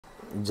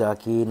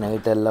ಜಾಕಿ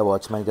ನೈಟೆಲ್ಲ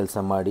ವಾಚ್ಮ್ಯಾನ್ ಕೆಲಸ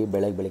ಮಾಡಿ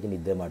ಬೆಳಗ್ಗೆ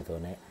ನಿದ್ದೆ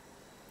ಮಾಡ್ತವನೆ.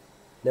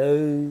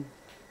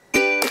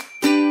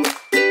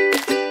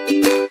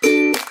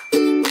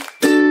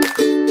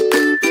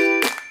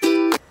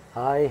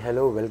 Hi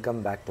hello welcome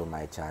back to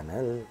my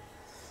channel.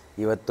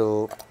 ಇವತ್ತು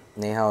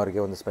ನೇಹಾ ಅವ್ರಿಗೆ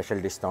ಒಂದು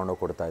ಸ್ಪೆಷಲ್ ಡಿಶ್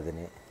ತೊಗೊಂಡೋಗಿ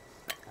ಕೊಡ್ತಾಯಿದ್ದೀನಿ.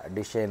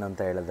 ಡಿಶ್ ಏನು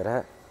ಅಂತ ಹೇಳಿದ್ರೆ,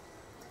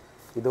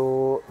 ಇದು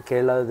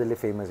ಕೇರಳದಲ್ಲಿ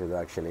ಫೇಮಸ್ ಇದು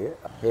ಆ್ಯಕ್ಚುಲಿ.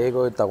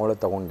 ಹೇಗೋ ಇದು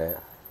ತೊಗೊಂಡೆ,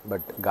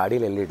 ಬಟ್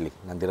ಗಾಡೀಲಿ ಎಲ್ಲಿಡಲಿ,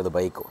 ನಂದಿರೋದು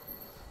ಬೈಕು.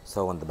 ಸೊ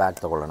ಒಂದು ಬ್ಯಾಗ್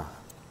ತೊಗೊಳ್ಳೋಣ.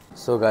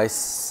 ಸೊ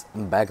ಗಾಯ್ಸ್,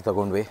 ಬ್ಯಾಗ್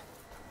ತೊಗೊಂಡ್ವಿ.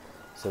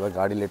 ಸೊ ಇವಾಗ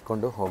ಗಾಡೀಲಿ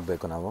ಇಟ್ಕೊಂಡು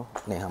ಹೋಗಬೇಕು ನಾವು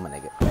ನೇಹಾ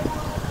ಮನೆಗೆ.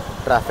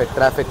 Traffic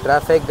traffic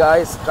traffic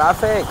guys,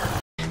 traffic.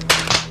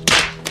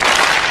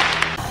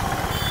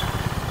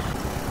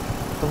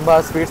 ತುಂಬ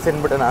ಸ್ವೀಟ್ಸ್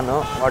ತಿನ್ಬಿಟ್ಟೆ ನಾನು.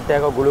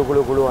 ಹೊಟ್ಟೆಯಾಗೋ ಗುಳು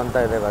ಗುಳು ಗುಳು ಅಂತ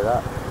ಇದೆ ಇವಾಗ.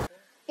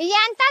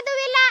 ಎಂತದೂ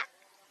ಇಲ್ಲ,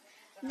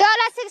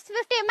 ಡೋಲೋ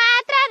 650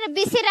 ಮಾತ್ರ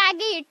ಬಿಸಿ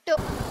ರಾಗಿ ಇಟ್ಟು.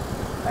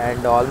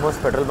 ಆ್ಯಂಡ್ ಆಲ್ಮೋಸ್ಟ್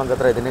ಪೆಟ್ರೋಲ್ ಬಂಕ್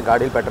ಹತ್ರ ಇದ್ದೀನಿ.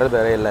 ಗಾಡೀಲಿ ಪೆಟ್ರೋಲ್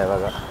ಬೇರೆ ಇಲ್ಲ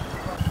ಇವಾಗ.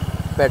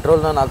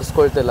 ಪೆಟ್ರೋಲ್ ನಾನು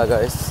ಹಾಕಿಸ್ಕೊಳ್ತಿಲ್ಲ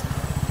ಗಾಯ್ಸ್,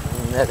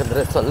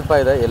 ಯಾಕಂದರೆ ಸ್ವಲ್ಪ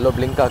ಇದೆ, ಎಲ್ಲೋ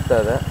ಬ್ಲಿಂಕ್ ಆಗ್ತಾ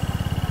ಇದೆ.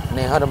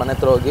 ನೇಹಾರ ಮನೆ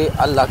ಹತ್ರ ಹೋಗಿ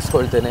ಅಲ್ಲಿ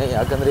ಹಾಕ್ಸ್ಕೊಳ್ತೀನಿ.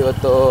 ಯಾಕಂದರೆ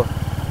ಇವತ್ತು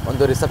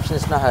ಒಂದು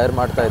ರಿಸೆಪ್ಷನಿಸ್ಟ್ನ ಹೈರ್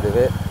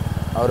ಮಾಡ್ತಾಯಿದ್ದೀವಿ.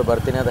 ಅವರು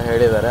ಬರ್ತೀನಿ ಅಂತ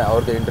ಹೇಳಿದ್ದಾರೆ.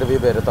 ಅವ್ರದ್ದು ಇಂಟರ್ವ್ಯೂ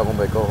ಬೇರೆ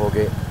ತೊಗೊಬೇಕು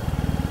ಹೋಗಿ.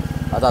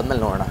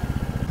 ಅದಾದಮೇಲೆ ನೋಡೋಣ.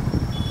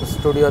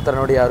 ಸ್ಟುಡಿಯೋ ಹತ್ರ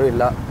ನೋಡಿ ಯಾರೂ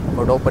ಇಲ್ಲ,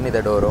 ಬಟ್ ಓಪನ್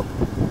ಇದೆ ಡೋರು.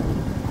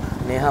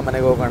 ನೇಹಾ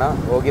ಮನೆಗೆ ಹೋಗೋಣ,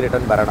 ಹೋಗಿ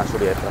ರಿಟರ್ನ್ ಬರೋಣ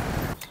ಸ್ಟುಡಿಯೋ ಹತ್ರ.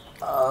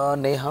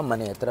 ನೇಹಾ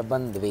ಮನೆ ಹತ್ರ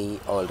ಬಂದ್ವಿ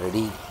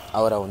ಆಲ್ರೆಡಿ.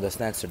 ಅವರ ಒಂದು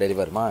ಸ್ನ್ಯಾಕ್ಸ್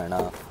ಡೆಲಿವರ್ ಮಾಡೋಣ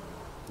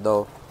ದೋ.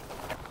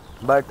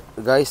 ಬಟ್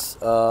ಗೈಸ್,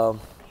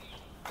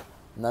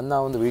 ನನ್ನ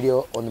ಒಂದು ವಿಡಿಯೋ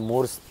ಒಂದು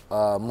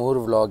ಮೂರು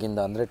ವ್ಲಾಗಿಂದ,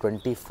 ಅಂದರೆ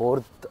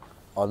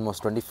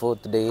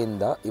 24th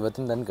ಡೇಯಿಂದ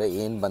ಇವತ್ತಿನ ತನಕ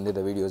ಏನು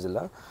ಬಂದಿದೆ ವೀಡಿಯೋಸ್ ಎಲ್ಲ,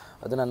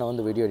 ಅದು ನನ್ನ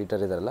ಒಂದು ವಿಡಿಯೋ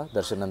ಎಡಿಟರ್ ಇದ್ದಾರಲ್ಲ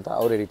ದರ್ಶನ್ ಅಂತ,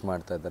 ಅವ್ರು ಎಡಿಟ್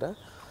ಮಾಡ್ತಾಯಿದ್ದಾರೆ.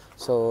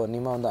 ಸೊ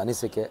ನಿಮ್ಮ ಒಂದು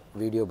ಅನಿಸಿಕೆ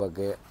ವಿಡಿಯೋ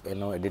ಬಗ್ಗೆ,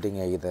 ಏನೋ ಎಡಿಟಿಂಗ್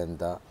ಹೇಗಿದೆ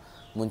ಅಂತ,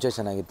 ಮುಂಚೆ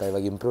ಚೆನ್ನಾಗಿತ್ತಾ,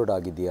 ಇವಾಗ ಇಂಪ್ರೂವ್ಡ್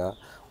ಆಗಿದೆಯಾ,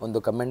 ಒಂದು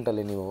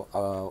ಕಮೆಂಟಲ್ಲಿ ನೀವು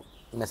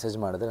ಮೆಸೇಜ್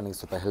ಮಾಡಿದ್ರೆ ನನಗೆ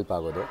ಸ್ವಲ್ಪ ಹೆಲ್ಪ್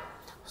ಆಗೋದು.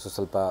 ಸೊ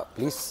ಸ್ವಲ್ಪ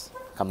ಪ್ಲೀಸ್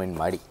ಕಮೆಂಟ್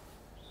ಮಾಡಿ.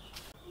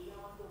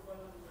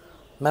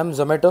 ಮ್ಯಾಮ್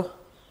ಝೊಮ್ಯಾಟೊ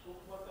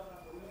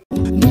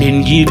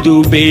ನಿನ್ಗಿದು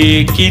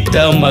ಬೇಕಿತ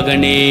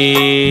ಮಗನೇ,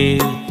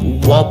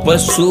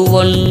 ವಾಪಸ್ಸು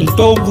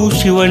ಒಂಟೋಗು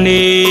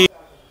ಶಿವನೇ.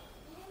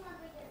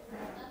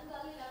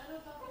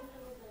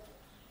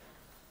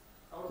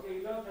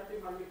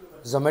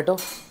 ಝೊಮ್ಯಾಟೊ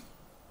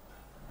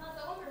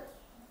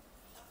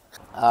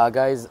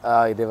ಗಾಯ್ಸ್,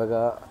 ಇದಿವಾಗ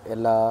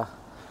ಎಲ್ಲ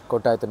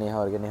ಕೊಟ್ಟಾಯಿತು ನೇಹಾ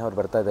ಅವ್ರಿಗೆ. ನೇಹಾ ಅವ್ರು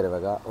ಬರ್ತಾಯಿದ್ದಾರೆ,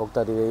 ಇವಾಗ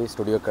ಹೋಗ್ತಾ ಇದ್ದೀವಿ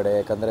ಸ್ಟುಡಿಯೋ ಕಡೆ.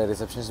 ಯಾಕಂದರೆ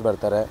ರಿಸೆಪ್ಷನಿಸ್ಟ್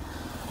ಬರ್ತಾರೆ,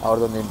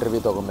 ಅವ್ರದ್ದೊಂದು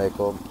ಇಂಟರ್ವ್ಯೂ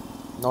ತೊಗೊಬೇಕು.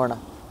 ನೋಡೋಣ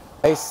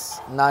ಗೈಸ್,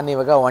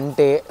 ನಾನಿವಾಗ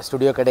ಒಂಟೆ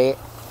ಸ್ಟುಡಿಯೋ ಕಡೆ,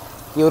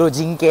 ಇವರು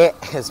ಜಿಂಕೆ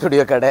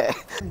ಸ್ಟುಡಿಯೋ ಕಡೆ.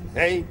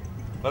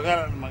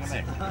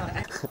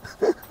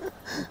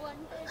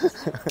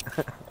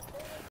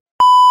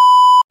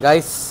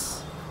 ಗೈಸ್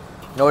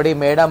ನೋಡಿ,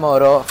 ಮೇಡಮ್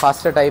ಅವರು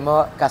ಫಸ್ಟ್ ಟೈಮು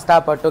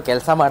ಕಷ್ಟಪಟ್ಟು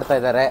ಕೆಲಸ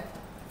ಮಾಡ್ತಾಯಿದ್ದಾರೆ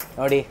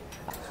ನೋಡಿ.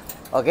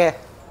 ಓಕೆ,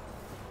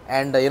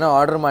 ಆ್ಯಂಡ್ ಏನೋ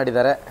ಆರ್ಡ್ರ್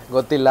ಮಾಡಿದ್ದಾರೆ,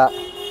 ಗೊತ್ತಿಲ್ಲ,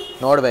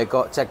 ನೋಡಬೇಕು,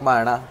 ಚೆಕ್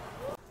ಮಾಡೋಣ.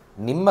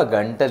 ನಿಮ್ಮ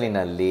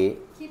ಗಂಟಲಿನಲ್ಲಿ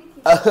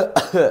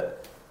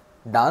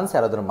ಡಾನ್ಸ್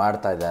ಯಾರಾದರೂ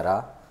ಮಾಡ್ತಾ ಇದ್ದಾರಾ?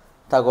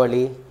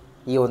 ತಗೊಳ್ಳಿ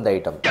ಈ ಒಂದು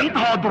ಐಟಮ್.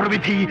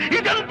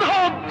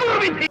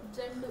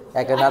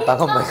 ಯಾಕಂದ್ರೆ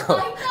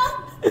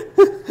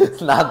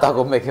ನಾನು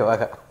ತಗೊಬೇಕು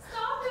ಇವಾಗ.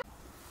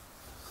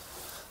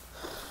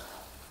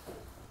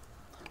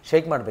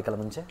 ಶೇಕ್ ಮಾಡಬೇಕಲ್ಲ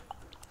ಮುಂಚೆ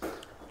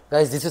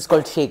guys. This is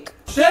called shake.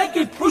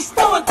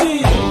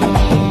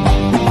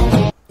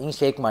 ಹಿಂಗೆ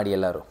ಶೇಕ್ ಮಾಡಿ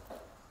ಎಲ್ಲರೂ.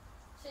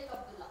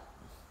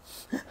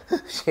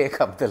 ಶೇಕ್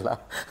ಅಬ್ದುಲ್ಲಾ.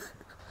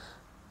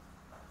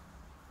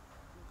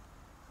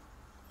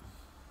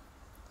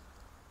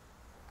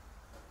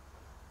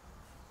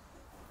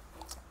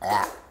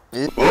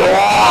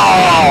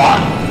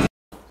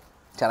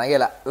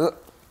 ಚೆನ್ನಾಗಿಲ್ಲ.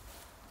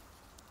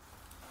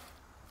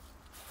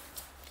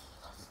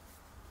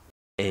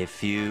 A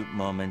few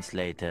moments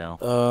later.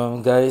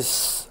 Guys,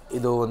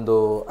 ಇದು ಒಂದು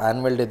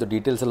ಆ್ಯನ್ಯುವಲ್ ಡೇದು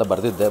ಡೀಟೇಲ್ಸ್ ಎಲ್ಲ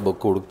ಬರೆದಿದ್ದೆ,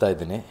 ಬುಕ್ ಹುಡುಕ್ತಾ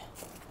ಇದ್ದೀನಿ.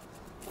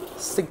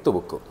 ಸಿಕ್ತು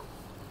ಬುಕ್ಕು.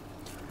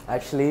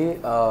 ಆ್ಯಕ್ಚುಲಿ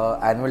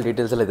ಆ್ಯನ್ಯುವಲ್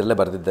ಡೀಟೇಲ್ಸ್ ಎಲ್ಲ ಇದರಲ್ಲೇ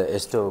ಬರೆದಿದ್ದೆ,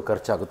 ಎಷ್ಟು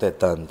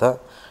ಖರ್ಚಾಗುತ್ತೆ ಅಂತ.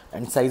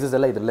 ಆ್ಯಂಡ್ ಸೈಜಸ್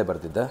ಎಲ್ಲ ಇದರಲ್ಲೇ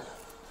ಬರೆದಿದ್ದೆ,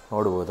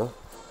 ನೋಡ್ಬೋದು.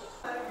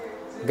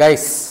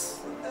 Guys,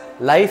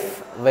 life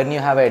when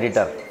you have A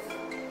editor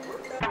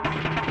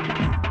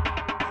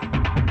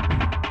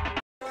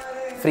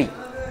free.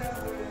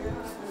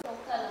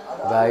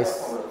 Guys,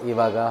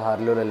 ಇವಾಗ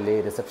ಹಾರ್ಲೂರಲ್ಲಿ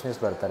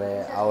ರಿಸೆಪ್ಷನಿಸ್ಟ್ ಬರ್ತಾರೆ,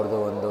 ಅವ್ರದ್ದು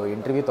ಒಂದು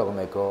ಇಂಟರ್ವ್ಯೂ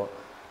ತೊಗೊಬೇಕು.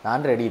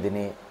 ನಾನು ರೆಡಿ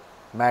ಇದ್ದೀನಿ,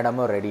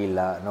 ಮೇಡಮು ರೆಡಿ ಇಲ್ಲ.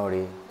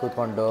 ನೋಡಿ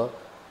ಕೂತ್ಕೊಂಡು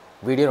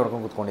ವಿಡಿಯೋ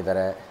ನೋಡ್ಕೊಂಡು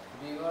ಕೂತ್ಕೊಂಡಿದ್ದಾರೆ.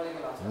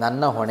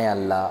 ನನ್ನ ಹೊಣೆ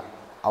ಅಲ್ಲ,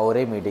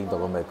 ಅವರೇ ಮೀಟಿಂಗ್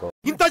ತೊಗೊಬೇಕು.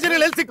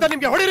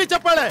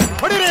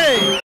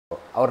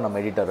 ಅವ್ರು ನಮ್ಮ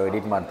ಎಡಿಟರು,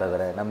 ಎಡಿಟ್ ಮಾಡ್ತಾ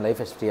ಇದ್ದಾರೆ. ನಮ್ಮ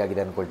ಲೈಫ್ ಎಷ್ಟು ಫ್ರೀ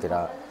ಆಗಿದೆ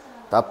ಅಂದ್ಕೊಳ್ತೀರಾ?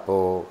 ತಪ್ಪು,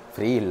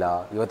 ಫ್ರೀ ಇಲ್ಲ.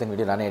 ಇವತ್ತಿನ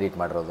ವಿಡಿಯೋ ನಾನೇ ಎಡಿಟ್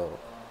ಮಾಡಿರೋದು.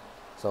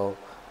 ಸೊ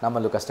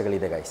ನಮ್ಮಲ್ಲೂ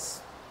ಕಷ್ಟಗಳಿದೆ ಗಾಯ್ಸ್.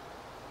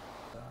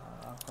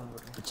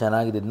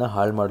 ಚೆನ್ನಾಗಿದ್ದನ್ನ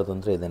ಹಾಳು ಮಾಡೋದು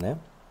ಅಂದರೆ ಇದೇನೆ.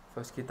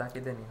 ಫಸ್ಟ್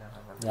ಕಿತ್ತಾಕಿದ್ದೆ ನೀನು.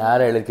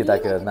 ಯಾರು ಹೇಳಿದ್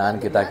ಕಿತ್ತಾಕಿರೋದು? ನಾನು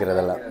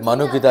ಕಿತ್ತಾಕಿರೋದಲ್ಲ,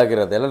 ಮನು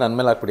ಕಿತ್ತಾಕಿರೋದು. ಎಲ್ಲ ನನ್ನ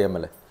ಮೇಲೆ ಹಾಕ್ಬಿಡಿ.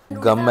 ಆಮೇಲೆ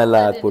ಗಮ್ಮೆಲ್ಲ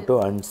ಹಾಕ್ಬಿಟ್ಟು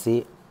ಅಂಟಿಸಿ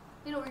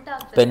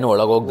ಪೆನ್ನು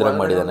ಒಳಗೆ ಹೋಗ್ದಿರಂಗೆ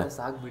ಮಾಡಿದ್ದಾನೆ.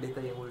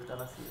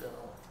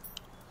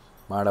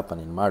 ಮಾಡಪ್ಪ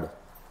ನೀನು ಮಾಡು,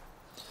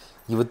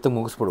 ಇವತ್ತು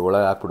ಮುಗಿಸ್ಬಿಡು,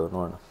 ಒಳಗೆ ಹಾಕ್ಬಿಡು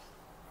ನೋಡೋಣ.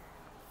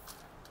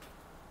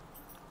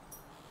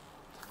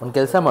 ಒಂದು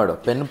ಕೆಲಸ ಮಾಡು,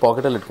 ಪೆನ್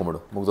ಪಾಕೆಟಲ್ಲಿ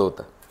ಇಟ್ಕೊಂಬಿಡು,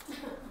 ಮುಗ್ದೋಗುತ್ತೆ.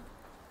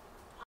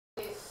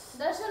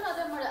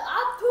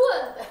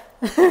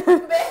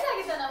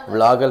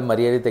 ವ್ಲಾಗಲ್ಲಿ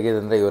ಮರ್ಯಾದೆ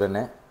ತೆಗೆಯೋದಂದರೆ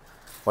ಇವರನ್ನೇ.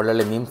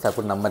 ಒಳ್ಳೊಳ್ಳೆ ಮೀಮ್ಸ್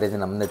ಹಾಕ್ಬಿಟ್ಟು ನಮ್ಮ ಮರ್ಯಾದೆ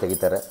ನಮ್ಮನ್ನೇ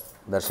ತೆಗಿತಾರೆ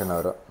ದರ್ಶನ್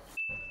ಅವರು.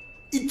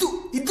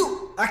 ಇದು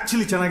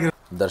ಆ್ಯಕ್ಚುಲಿ ಚೆನ್ನಾಗಿರೋ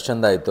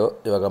ದರ್ಶನ್ದಾಯಿತು.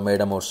 ಇವಾಗ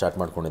ಮೇಡಮ್ ಅವ್ರು ಸ್ಟಾರ್ಟ್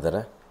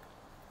ಮಾಡ್ಕೊಂಡಿದ್ದಾರೆ.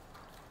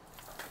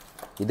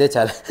 ಇದೇ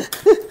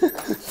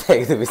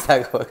ತೆಗೆದು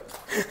ಬಿಸಾಕೋ.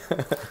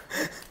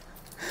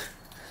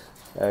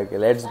 Okay,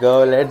 let's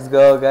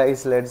go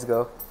guys, let's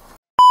go.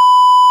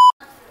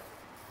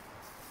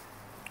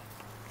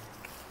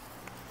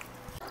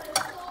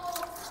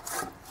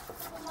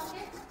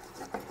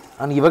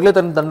 ನನಗೆ ಇವಾಗಲೇ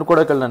ತಂದು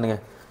ಕೊಡೋಕ್ಕಲ್ಲ.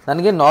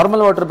 ನನಗೆ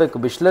ನಾರ್ಮಲ್ ವಾಟರ್ ಬೇಕು.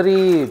 ಬಿಸ್ಲರಿ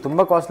ತುಂಬ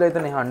ಕಾಸ್ಟ್ಲಿ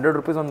ಆಯ್ತಾನೆ, 100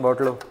 ರೂಪೀಸ್ ಒಂದು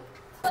ಬಾಟ್ಲು.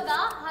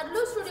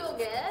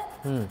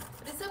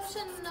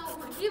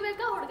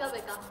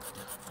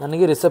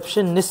 ನನಗೆ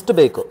ರಿಸೆಪ್ಷನಿಸ್ಟ್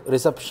ಬೇಕು,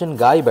 ರಿಸೆಪ್ಷನ್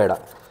ಗಾಯ್ ಬೇಡ.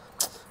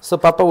 ಸೊ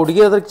ಪಾಪ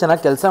ಹುಡುಗಿ ಅದ್ರಿಗೆ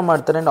ಚೆನ್ನಾಗಿ ಕೆಲಸ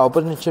ಮಾಡ್ತಾರೆ ಆ್ಯಂಡ್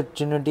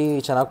ಆಪರ್ಚುನಿಟಿ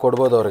ಚೆನ್ನಾಗಿ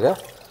ಕೊಡ್ಬೋದು ಅವ್ರಿಗೆ.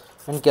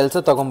 ಆ್ಯಂಡ್ ಕೆಲಸ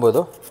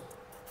ತೊಗೊಬೋದು.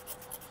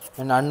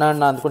 ಆ್ಯಂಡ್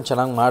ಅಣ್ಣ ಅಂದ್ಕೊಂಡು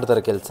ಚೆನ್ನಾಗಿ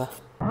ಮಾಡ್ತಾರೆ ಕೆಲಸ.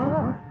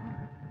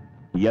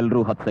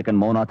 ಎಲ್ಲರೂ 10 ಸೆಕೆಂಡ್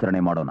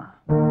ಮೌನಾಚರಣೆ ಮಾಡೋಣ.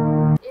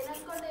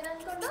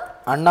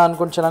 ಅಣ್ಣ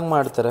ಅಂದ್ಕೊಂಡು ಚೆನ್ನಾಗಿ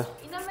ಮಾಡ್ತಾರೆ.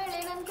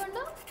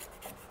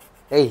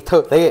 ಏಯ್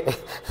ತೆಗೆ.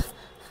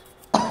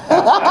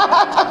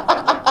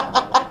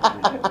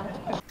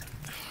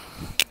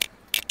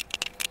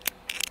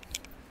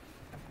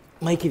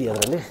 ಮೈಕ್ ಇದೆಯಾ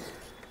ಅದರಲ್ಲಿ?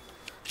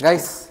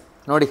 ಗೈಸ್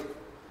ನೋಡಿ,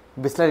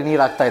 ಬಿಸ್ಲರಿ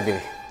ನೀರು ಹಾಕ್ತಾ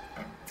ಇದ್ದೀವಿ.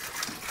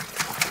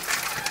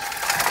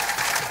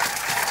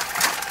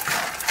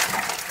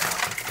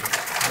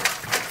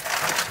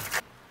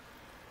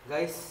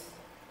 ಗೈಸ್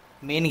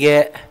ಮೀನಿಗೆ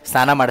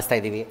ಸ್ನಾನ ಮಾಡಿಸ್ತಾ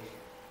ಇದ್ದೀವಿ.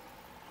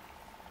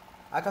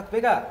 ಹಾಕಕ್ಕೆ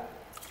ಬೇಗ.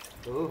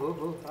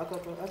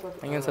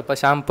 ಹಂಗೆ ಸ್ವಲ್ಪ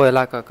ಶಾಂಪು ಎಲ್ಲ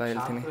ಹಾಕಕ್ಕ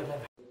ಹೇಳ್ತೀನಿ.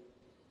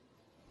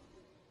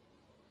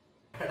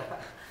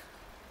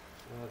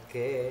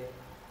 ಓಕೆ,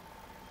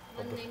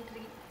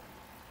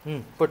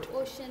 ಪುಟ್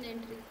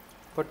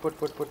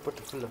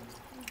ಫುಲ್ಲು.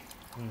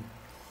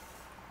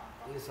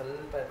 ಇದು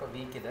ಸ್ವಲ್ಪ ಯಾಕೋ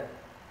ವೀಕ್ ಇದೆ.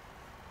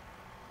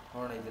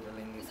 ನೋಡೋಣ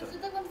ಇದರಲ್ಲಿ ಹೆಂಗೆ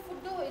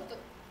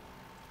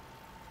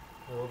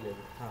ಹೋಗಲಿ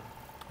ಅದು. ಹಾಂ,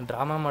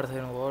 ಡ್ರಾಮಾ ಮಾಡ್ತಾ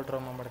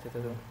ಡ್ರಾಮಾ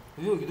ಮಾಡ್ತಿದ್ದು.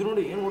 ಅಯ್ಯೋ ಇದು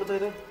ನೋಡಿ ಏನು ಓಡ್ತಾ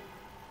ಇದೆ.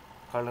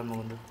 ಕಳ್ಳನ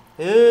ಮಗಂದು.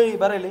 ಏಯ್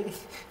ಬರ ಇಲ್ಲಿ,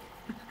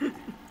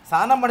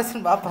 ಸ್ನಾನ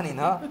ಮಾಡಿಸ್ತೀನಿ ಬಾಪ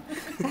ನೀನು.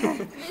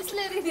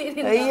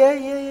 ಅಯ್ಯ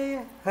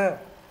ಹಾಂ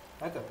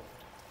ಯಾಕ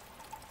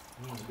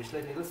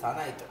ಬಿಸ್ಲರಿ ನೀರು ಸ್ನಾನ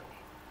ಆಯಿತು.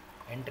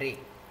 ಎಂಟ್ರಿ.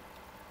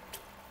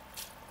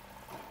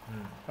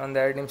 ಒಂದು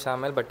 2 ನಿಮಿಷ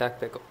ಆಮೇಲೆ ಬಟ್ಟೆ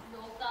ಹಾಕಬೇಕು.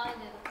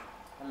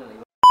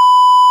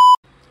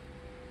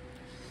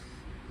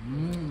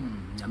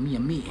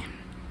 ಯಮ್ಮಿ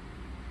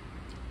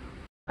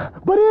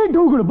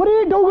ಬರೀ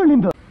ಡೌಗಳು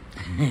ನಿಂದ.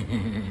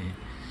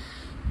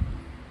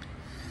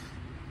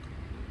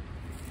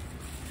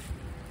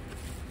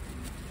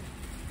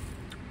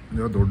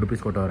 ದೊಡ್ಡ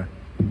ಪೀಸ್ ಕೊಟ್ಟವ್ರೆ.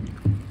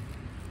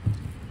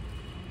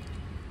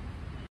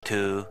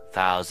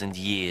 2000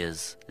 years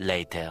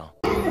later.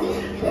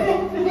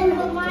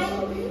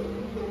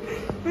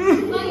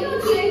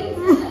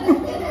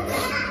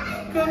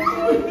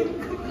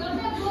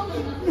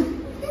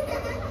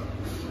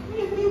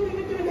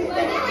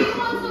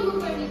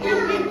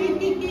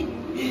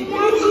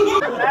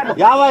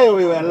 ಯಾವ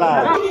ಇವೆಲ್ಲ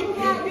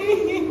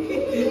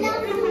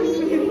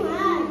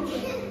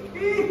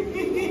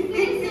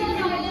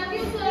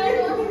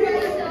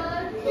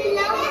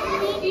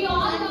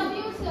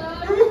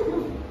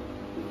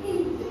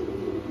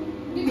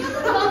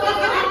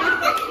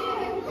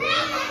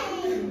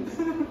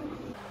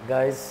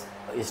ಗೈಸ್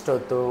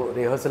ಇಷ್ಟೊತ್ತು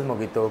ರಿಹರ್ಸಲ್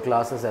ಮುಗೀತು,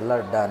 ಕ್ಲಾಸಸ್ ಎಲ್ಲ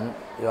ಡನ್.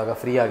 ಇವಾಗ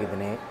ಫ್ರೀ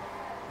ಆಗಿದ್ದೀನಿ.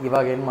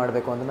 ಇವಾಗ ಏನು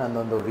ಮಾಡಬೇಕು ಅಂದರೆ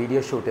ನನ್ನೊಂದು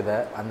ವೀಡಿಯೋ ಶೂಟ್ ಇದೆ.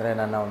 ಅಂದರೆ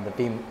ನನ್ನ ಒಂದು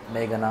ಟೀಮ್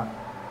ಮೇಘನ,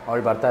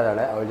 ಅವಳು ಬರ್ತಾ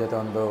ಇದ್ದಾಳೆ. ಅವಳ ಜೊತೆ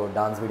ಒಂದು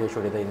ಡಾನ್ಸ್ ವೀಡಿಯೋ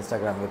ಶೂಟ್ ಇದೆ.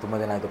 ಇನ್ಸ್ಟಾಗ್ರಾಮ್ಗೆ ತುಂಬ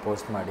ದಿನ ಆಯಿತು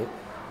ಪೋಸ್ಟ್ ಮಾಡಿ.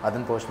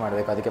 ಅದನ್ನು ಪೋಸ್ಟ್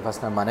ಮಾಡಬೇಕು. ಅದಕ್ಕೆ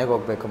ಫಸ್ಟ್ ನಾನು ಮನೆಗೆ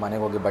ಹೋಗಬೇಕು.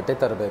 ಮನೆಗೆ ಹೋಗಿ ಬಟ್ಟೆ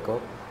ತರಬೇಕು.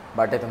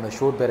 ಬಟ್ಟೆ ತಂದು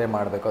ಶೂಟ್ ಬೇರೆ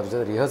ಮಾಡಬೇಕು. ಅದ್ರ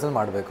ಜೊತೆ ರಿಹರ್ಸಲ್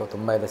ಮಾಡಬೇಕು.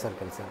 ತುಂಬ ಇದೆ ಸರ್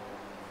ಕೆಲಸ.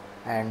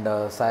 ಆ್ಯಂಡ್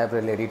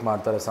ಸಾಹೇಬ್ರಲ್ಲಿ ಎಡಿಟ್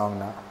ಮಾಡ್ತಾರೆ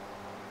ಸಾಂಗ್ನ.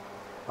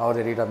 ಅವ್ರು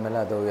ಎಡಿಟ್ ಆದಮೇಲೆ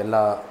ಅದು ಎಲ್ಲ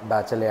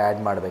ಬ್ಯಾಚಲ್ಲಿ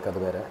ಆ್ಯಡ್ ಮಾಡಬೇಕು.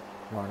 ಅದು ಬೇರೆ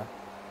ನೋಡೋಣ.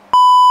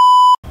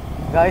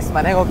 ಗಾಯ್ಸ್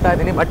ಮನೆಗೆ ಹೋಗ್ತಾ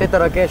ಇದ್ದೀನಿ ಬಟ್ಟೆ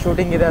ತರೋಕ್ಕೆ.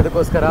 ಶೂಟಿಂಗ್ ಇದೆ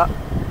ಅದಕ್ಕೋಸ್ಕರ.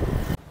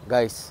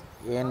 ಗಾಯ್ಸ್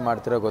ಏನು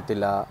ಮಾಡ್ತಿರೋ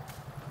ಗೊತ್ತಿಲ್ಲ.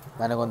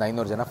 ನನಗೊಂದು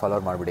 500 ಜನ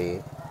ಫಾಲೋವರ್ ಮಾಡಿಬಿಡಿ.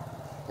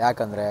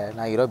 ಯಾಕಂದರೆ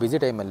ನಾ ಇರೋ ಬ್ಯುಸಿ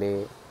ಟೈಮಲ್ಲಿ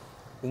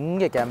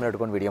ಹಿಂಗೆ ಕ್ಯಾಮ್ರಾ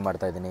ಇಟ್ಕೊಂಡು ವೀಡಿಯೋ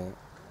ಮಾಡ್ತಾಯಿದ್ದೀನಿ.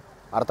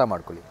 ಅರ್ಥ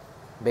ಮಾಡ್ಕೊಳ್ಳಿ.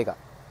 ಬೇಗ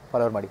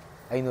ಫಾಲೋವರ್ ಮಾಡಿ.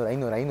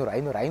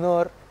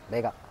 500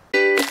 ಬೇಗ.